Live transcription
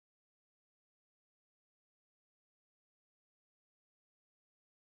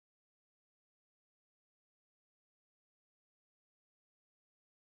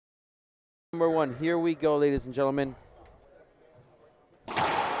Number one, here we go, ladies and gentlemen. I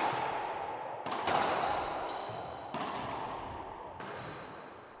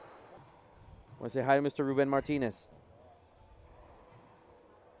want to say hi to Mr. Ruben Martinez.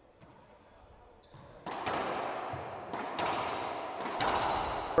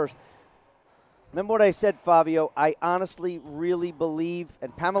 First, remember what I said, Fabio? I honestly really believe,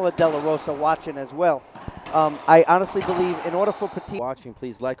 and Pamela De La Rosa watching as well, I honestly believe in order for Petit... Watching,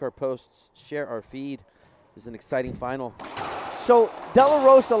 please like our posts, share our feed. This is an exciting final. So, De La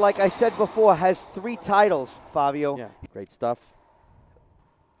Rosa, like I said before, has 3 titles, Fabio. Yeah, great stuff.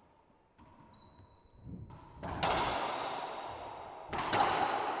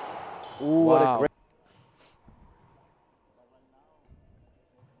 Ooh, wow. What a great...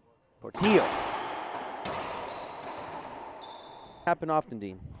 Portillo. Happen often,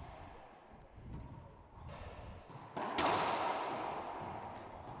 Dean.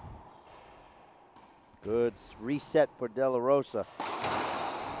 Good reset for De La Rosa.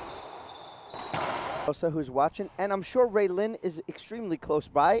 Rosa, who's watching, and I'm sure Ray Lynn is extremely close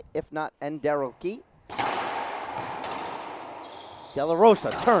by, if not, and Daryl Key. De La Rosa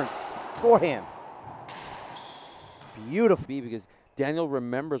turns, forehand. Beautiful. Because Daniel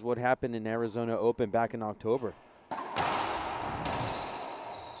remembers what happened in Arizona Open back in October.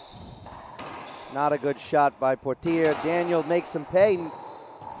 Not a good shot by Portillo. Daniel makes him pay.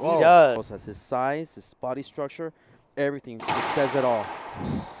 Whoa. He does. Has his size, his body structure, everything. It says it all.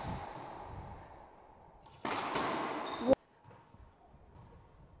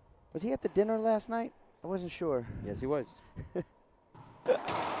 Was he at the dinner last night? I wasn't sure. Yes, he was.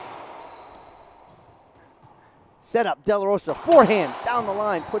 Set up, De La Rosa, forehand, down the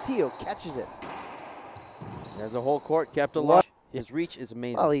line. Portillo catches it. He has a whole court kept alive. His reach is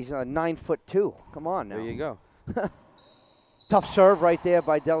amazing. Well, he's 9'2". Come on now. There you go. Tough serve right there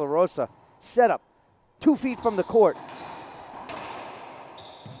by De La Rosa. Set up, 2 feet from the court.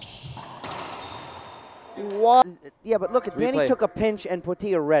 What? Yeah, but look, Danny took a pinch and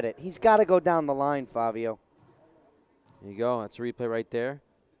Portillo read it. He's got to go down the line, Fabio. There you go. That's a replay right there.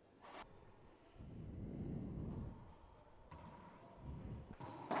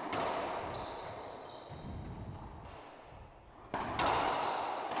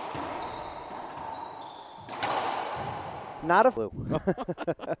 Not a flu.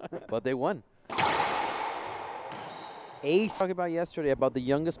 But they won. Ace. Talking about yesterday about the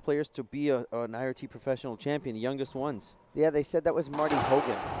youngest players to be an IRT professional champion, the youngest ones. Yeah, they said that was Marty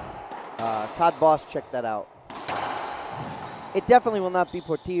Hogan. Todd Boss checked that out. It definitely will not be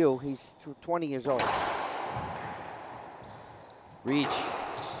Portillo. He's 20 years old. Reach.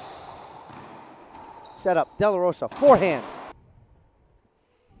 Set up, De La Rosa, forehand.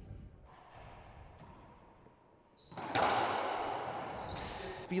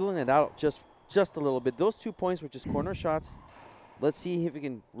 Feeling it out just a little bit. Those 2 points were just corner shots. Let's see if he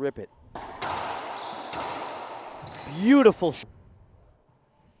can rip it. Beautiful.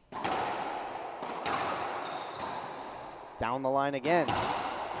 Down the line again.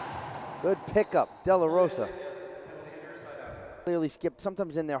 Good pickup, De La Rosa. Clearly skipped.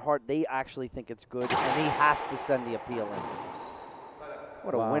 Sometimes in their heart, they actually think it's good, and he has to send the appeal in.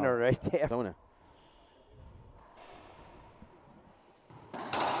 What a winner right there. Down.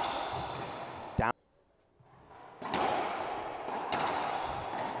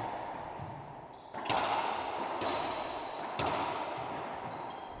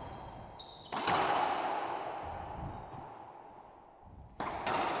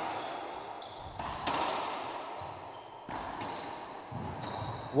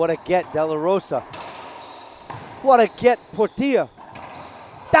 What a get, De La Rosa. What a get, Portillo.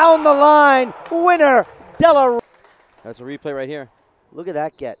 Down the line, winner, De La Rosa. That's a replay right here. Look at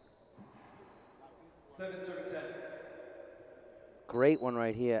that get. 7-10. Great one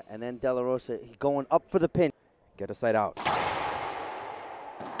right here. And then De La Rosa going up for the pin. Get a side out.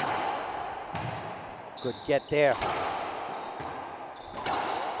 Good get there.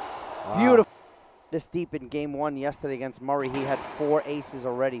 Wow. Beautiful. This deep in game 1 yesterday against Murray, he had 4 aces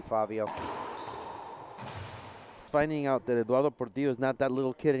already, Fabio. Finding out that Eduardo Portillo is not that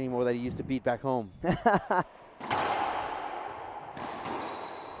little kid anymore that he used to beat back home.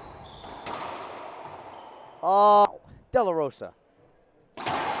 Oh, De La Rosa.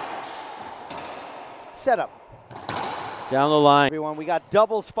 Set up. Down the line. Everyone, we got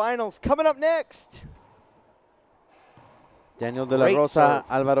doubles finals coming up next. Daniel De La Great Rosa,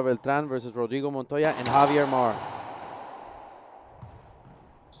 serve. Álvaro Beltrán versus Rodrigo Montoya and Javier Mar.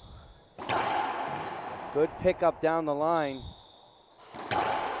 Good pickup down the line.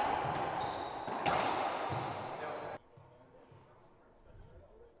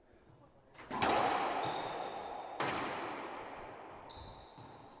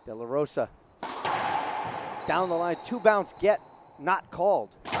 De La Rosa. Down the line, 2 bounce, get not called.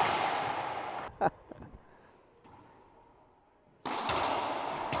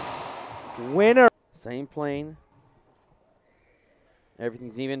 Winner. Same plane.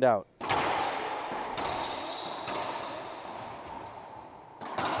 Everything's evened out.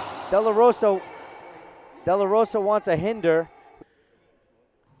 De La Rosa wants a hinder.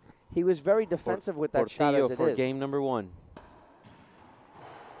 He was very defensive with that shot as it for is. game number 1.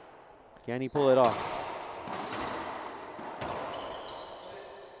 Can he pull it off?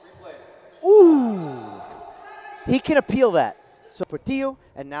 Ooh! He can appeal that. So Portillo,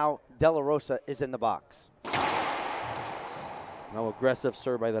 and now De La Rosa is in the box. Now aggressive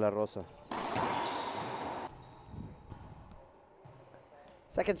serve by De La Rosa.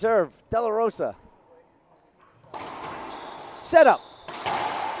 Second serve, De La Rosa. Set up.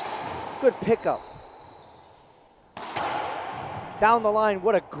 Good pickup. Down the line,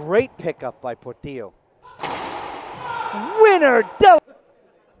 what a great pickup by Portillo. Winner,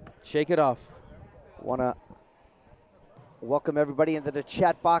 Shake it off. Want to welcome everybody into the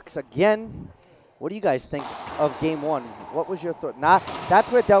chat box again. What do you guys think of game 1? What was your thought? Nah, that's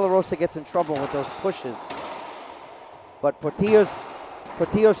where De La Rosa gets in trouble with those pushes. But Portillo's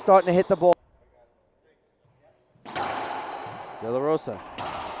starting to hit the ball. De La Rosa.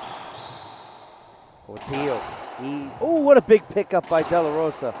 Portillo. Oh, what a big pickup by De La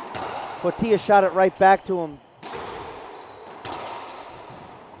Rosa. Portillo shot it right back to him.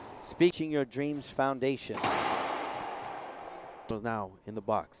 Speaking Your Dreams Foundation. Now in the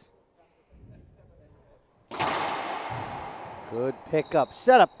box. Good pickup.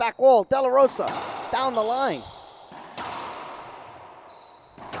 Set up, back wall, De La Rosa. Down the line.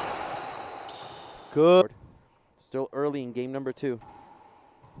 Good. Still early in game number 2.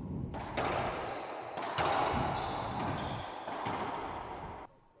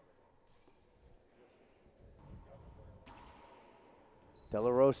 De La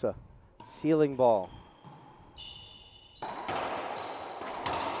Rosa, ceiling ball.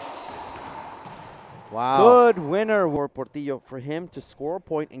 Wow. Good winner. For Portillo, for him to score a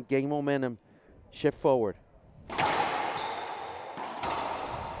point and gain momentum, shift forward.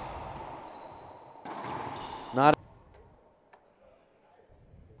 Not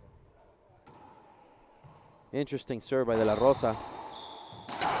interesting serve by De La Rosa.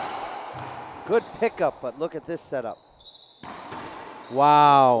 Good pickup, but look at this setup.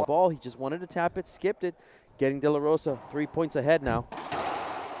 Wow. Ball, he just wanted to tap it, skipped it, getting De La Rosa 3 points ahead now.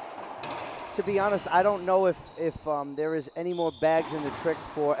 To be honest, I don't know if there is any more bags in the trick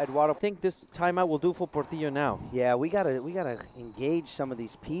for Eduardo. I think this timeout will do for Portillo now. Yeah, we gotta engage some of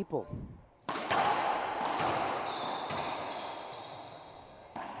these people.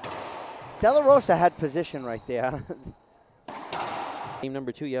 De La Rosa had position right there. Game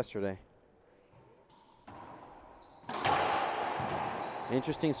number 2 yesterday.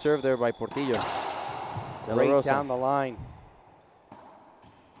 Interesting serve there by Portillo. De La Right Rosa. down the line.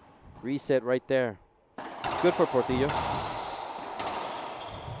 Reset right there. Good for Portillo.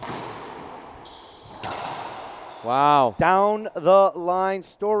 Wow. Down the line,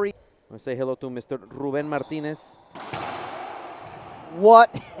 Story. I want to say hello to Mr. Ruben Martinez. What?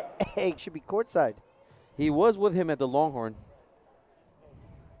 He should be courtside. He was with him at the Longhorn.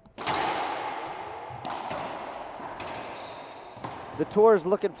 The tour is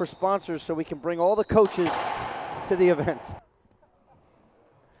looking for sponsors so we can bring all the coaches to the event.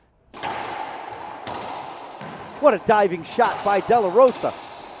 What a diving shot by De La Rosa.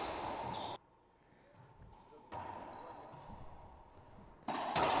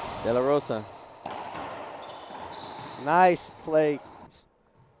 De La Rosa. Nice play.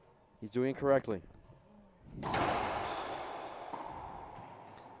 He's doing it correctly. I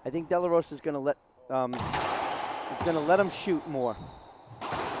think De La Rosa is going to let him shoot more.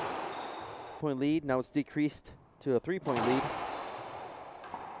 Point lead. Now it's decreased to a 3-point lead.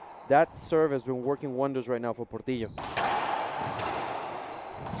 That serve has been working wonders right now for Portillo.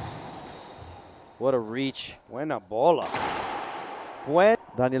 What a reach. Buena bola.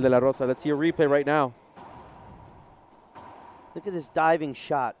 Daniel De La Rosa. Let's see a replay right now. Look at this diving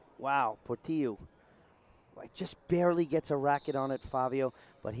shot. Wow, Portillo. Just barely gets a racket on it, Fabio.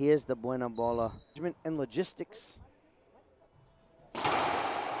 But here's the buena bola. Management and logistics.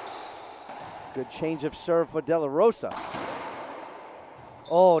 Good change of serve for De La Rosa.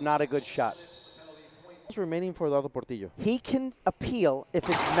 Oh, not a good shot. What's remaining for Eduardo Portillo? He can appeal if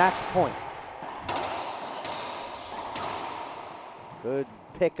it's match point. Good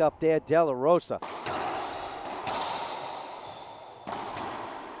pick up there, De La Rosa.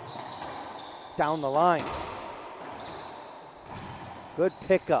 Down the line. Good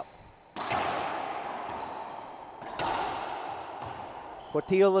pickup.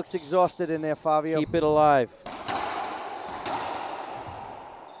 Portillo looks exhausted in there, Fabio. Keep it alive.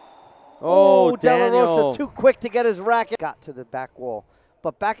 Oh, De La Daniel. Rosa too quick to get his racket. Got to the back wall.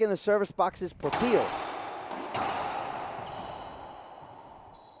 But back in the service box is Portillo.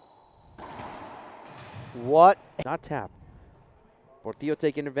 What? Not tap. Portillo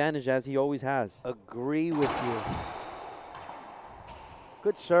taking advantage as he always has. Agree with you.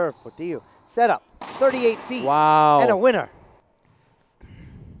 Good serve, Portillo. Set up, 38 feet. Wow. And a winner.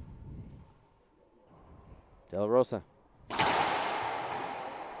 De La Rosa.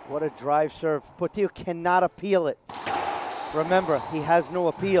 What a drive serve. Portillo cannot appeal it. Remember, he has no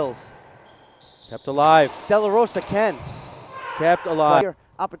appeals. Kept alive. De La Rosa can. Kept alive. Here,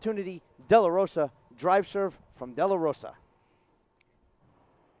 opportunity, De La Rosa. Drive serve from De La Rosa.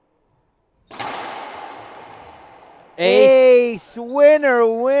 Ace. Winner,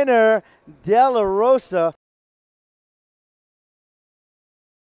 winner. De La Rosa